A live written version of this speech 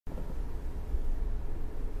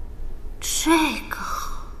这个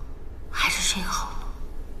好，还是这个好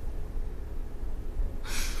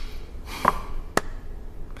呢？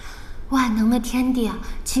万能的天帝啊，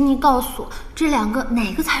请你告诉我，这两个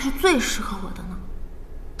哪个才是最适合我的呢？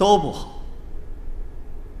都不好。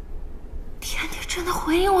天帝真的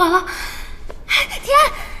回应我了，天，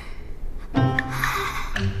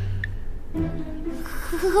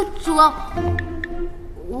阁主，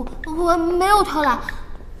我没有偷懒，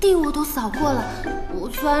地我都扫过了。我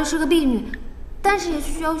虽然是个婢女，但是也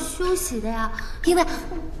需要休息的呀，因为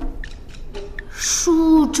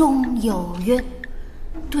书中有云，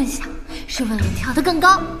蹲下是为了跳得更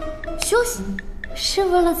高，休息是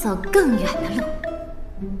为了走更远的路。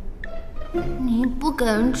你不给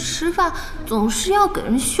人吃饭，总是要给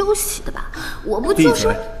人休息的吧？我不就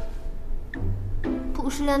是……不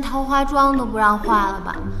是连桃花妆都不让化了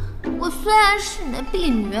吧？我虽然是你的婢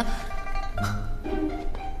女，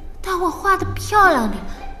但我画的漂亮点，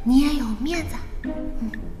你也有面子。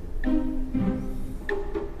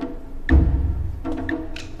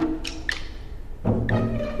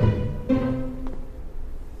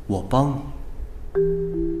我帮你。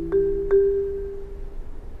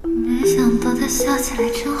没想到他笑起来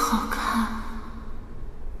真好看。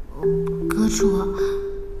阁主，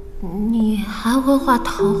你还会画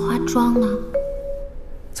桃花妆呢？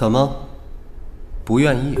怎么，不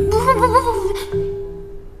愿意？不，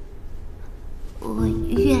我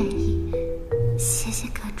愿意，谢谢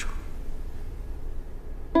阁主。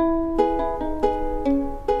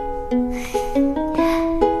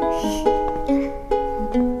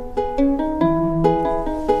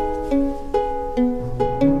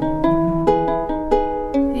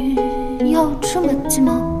要这么急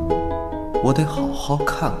吗？我得好好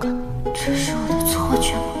看看。这是我的错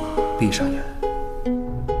觉吗？闭上眼。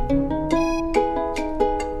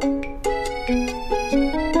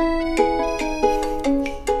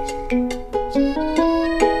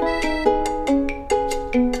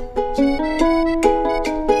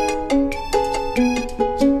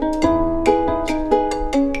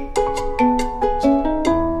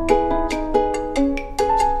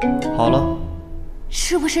好了。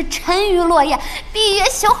是不是沉鱼落雁，闭月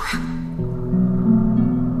羞花？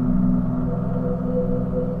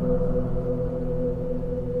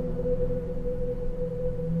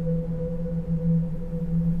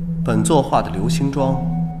本作画的流星妆，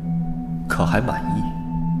可还满意？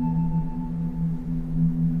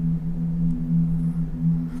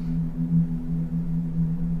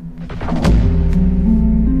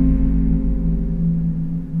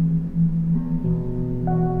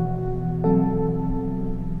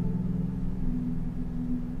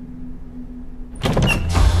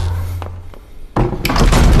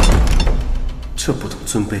这不懂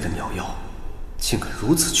尊卑的鸟妖，竟敢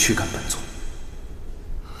如此驱赶本座！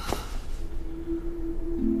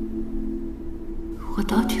我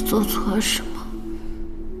到底做错了什么？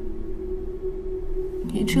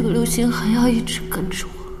你这个流星还要一直跟着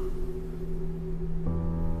我？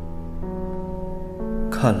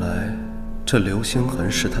看来这流星痕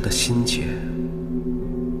是他的心结。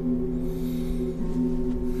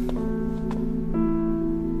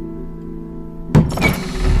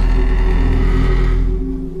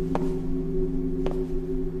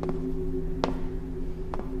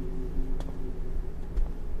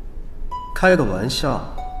开个玩笑，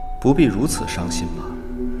不必如此伤心吧？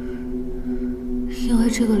因为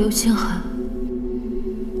这个流星痕，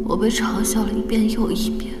我被嘲笑了一遍又一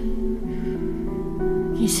遍。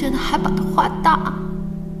你现在还把它画大。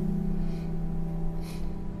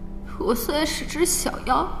我虽然是只小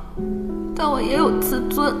妖，但我也有自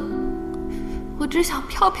尊。我只想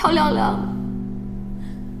漂漂亮亮的。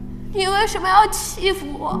你为什么要欺负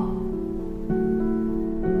我？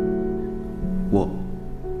我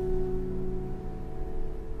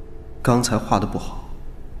刚才画的不好，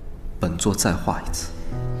本座再画一次。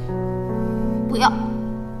不要。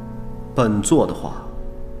本座的话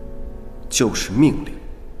就是命令。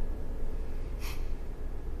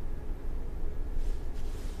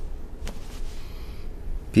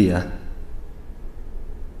闭眼。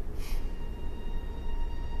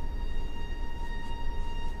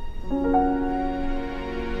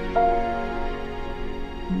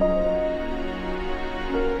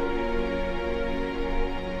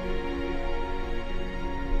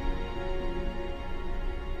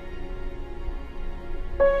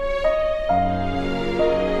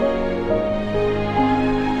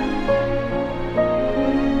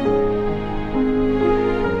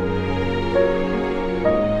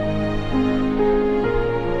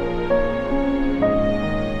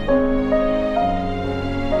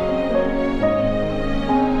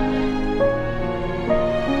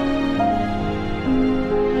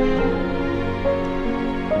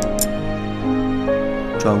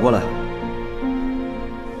转过来。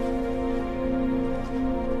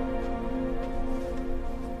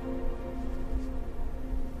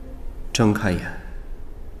睁开眼。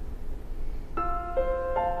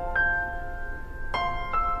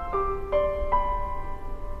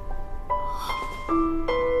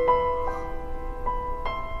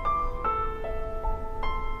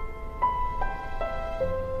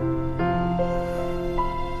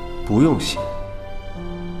不用谢。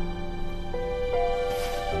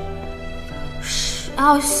谁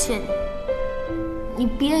要谢你？你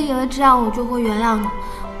别以为这样我就会原谅你，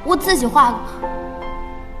我自己画的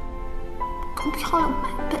更漂亮100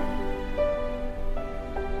倍。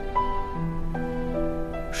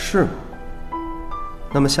是吗？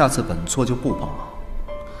那么下次本座就不帮忙，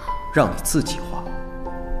让你自己画。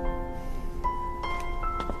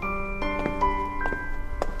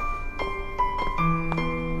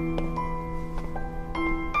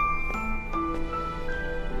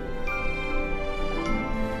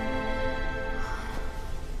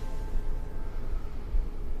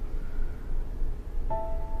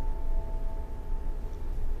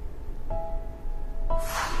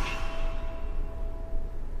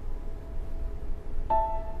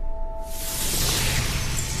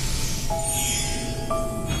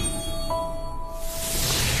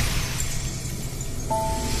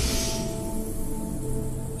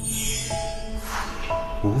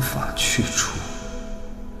无法去除，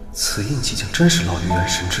此印记竟真是烙于元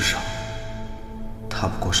神之上。他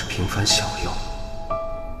不过是平凡小妖，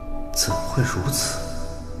怎会如此？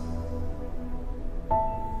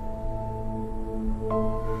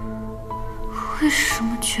为什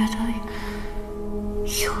么觉得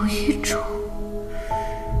有一种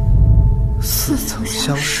似曾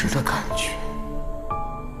相识的感觉？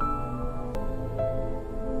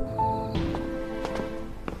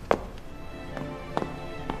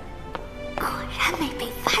果然没被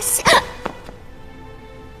发现。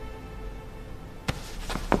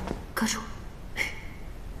阁主，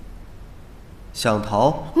想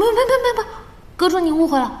逃？没，阁主你误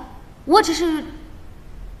会了，我只是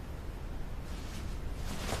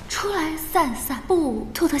出来散散步、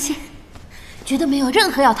透透气，绝对没有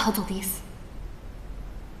任何要逃走的意思。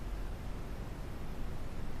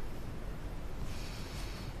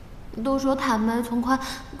都说坦白从宽，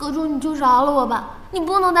阁主你就饶了我吧！你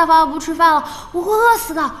不能再罚我不吃饭了，我会饿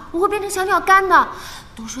死的，我会变成小鸟干的。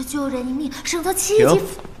都说救人一命胜造7级。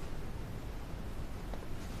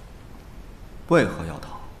为何要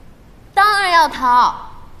逃？当然要逃，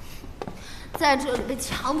在这里被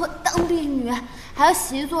强迫当婢女，还要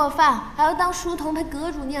洗衣做饭，还要当书童陪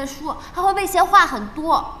阁主念书，还会被嫌话很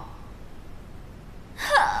多。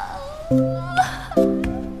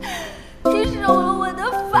你收了我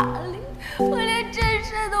的法力，我连真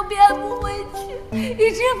身都变不回去，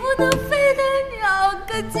一只不能飞的鸟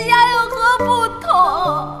跟鸡鸭有何不同？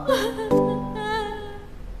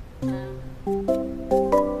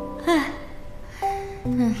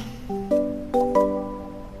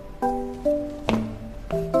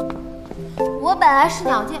我本来是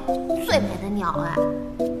鸟界最美的鸟哎，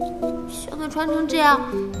现在穿成这样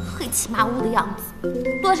黑漆麻乌的样子，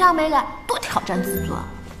多伤美感，多挑战自尊。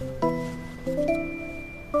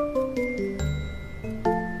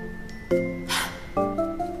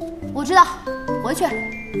我知道，回去。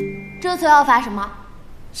这次要罚什么？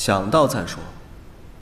想到再说。